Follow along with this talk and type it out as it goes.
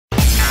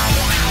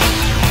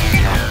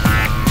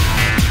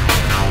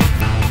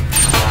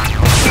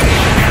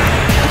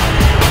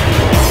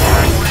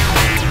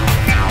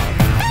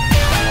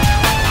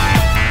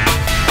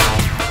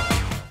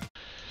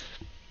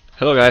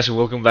Hello guys and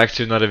welcome back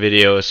to another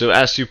video. So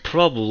as you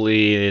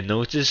probably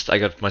noticed, I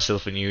got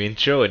myself a new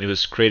intro and it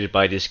was created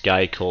by this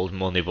guy called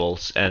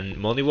Moneyballs. And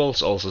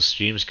Moneyballs also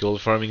streams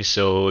gold farming,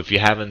 so if you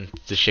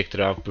haven't checked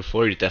it out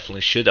before, you definitely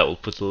should. I will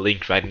put the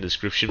link right in the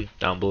description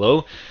down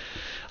below.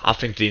 I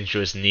think the intro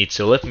is neat,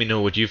 so let me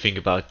know what you think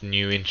about the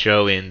new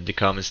intro in the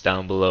comments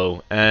down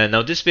below. And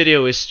now this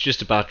video is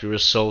just about the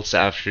results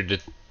after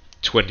the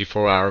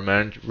 24-hour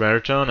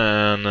marathon,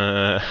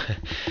 and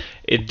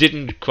it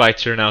didn't quite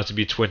turn out to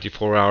be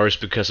 24 hours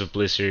because of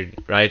Blizzard,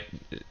 right?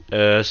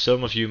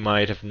 Some of you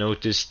might have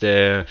noticed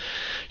some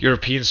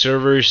European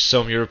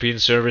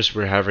servers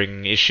were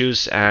having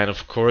issues, and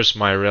of course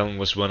my realm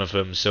was one of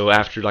them. So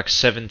after like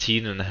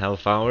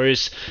 17.5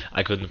 hours,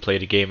 I couldn't play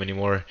the game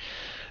anymore.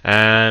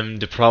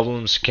 The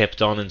problems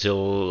kept on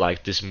until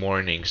like this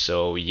morning,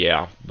 so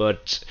yeah.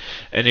 But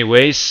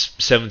anyways,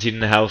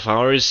 17.5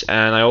 hours,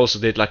 and I also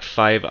did like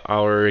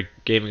 5-hour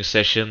gaming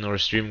session or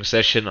streaming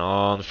session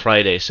on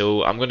Friday,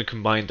 so I'm gonna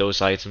combine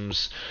those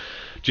items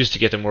just to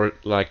get a more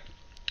like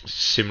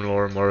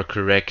similar, more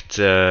correct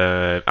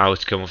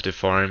outcome of the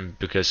farm,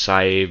 because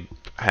I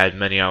had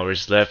many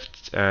hours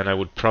left and I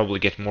would probably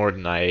get more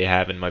than I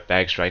have in my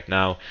bags right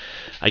now.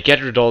 I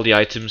gathered all the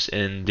items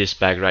in this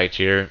bag right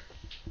here.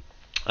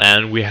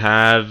 And we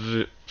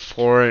have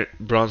 4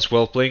 bronze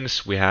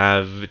whelplings, we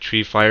have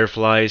 3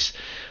 fireflies,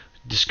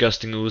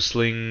 disgusting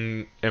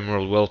oozeling,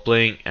 emerald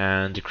whelpling,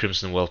 and the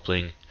crimson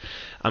whelpling.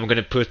 I'm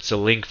gonna put a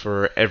link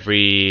for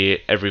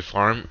every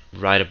farm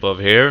right above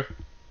here,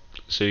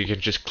 so you can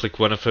just click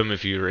one of them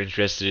if you're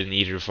interested in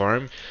either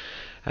farm.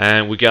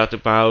 And we got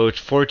about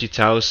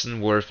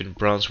 40,000 worth in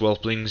bronze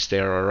whelplings. They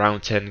are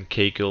around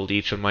 10k gold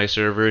each on my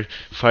server.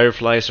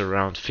 Fireflies are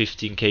around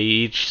 15k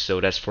each,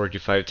 so that's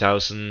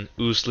 45,000.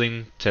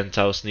 Oozeling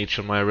 10,000 each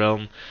on my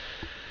realm.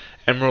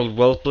 Emerald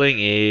whelpling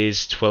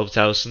is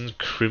 12,000.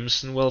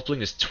 Crimson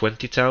whelpling is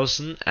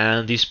 20,000.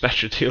 And these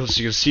battered hilts,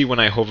 you can see when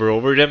I hover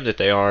over them that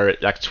they are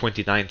like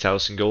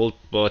 29,000 gold,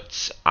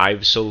 but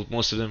I've sold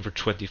most of them for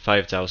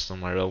 25,000 on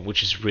my realm,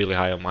 which is really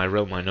high on my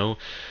realm, I know.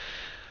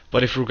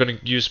 But if we're gonna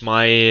use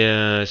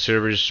my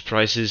server's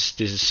prices,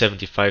 this is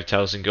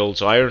 75,000 gold,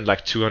 so I earned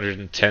like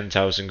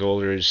 210,000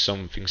 gold or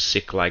something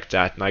sick like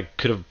that, and I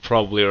could have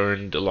probably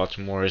earned a lot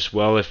more as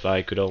well if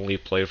I could only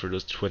play for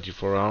those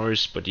 24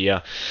 hours, but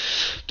yeah,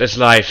 that's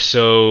life.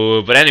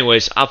 So, but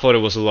anyways, I thought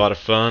it was a lot of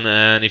fun,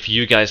 and if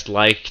you guys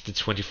like the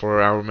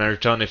 24-hour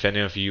marathon, if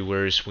any of you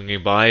were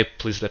swinging by,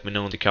 please let me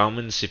know in the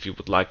comments if you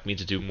would like me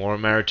to do more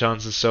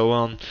marathons and so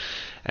on.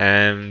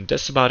 And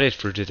that's about it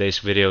for today's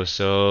video,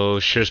 so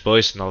cheers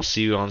boys, and I'll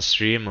see you on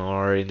stream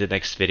or in the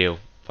next video.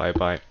 Bye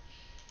bye.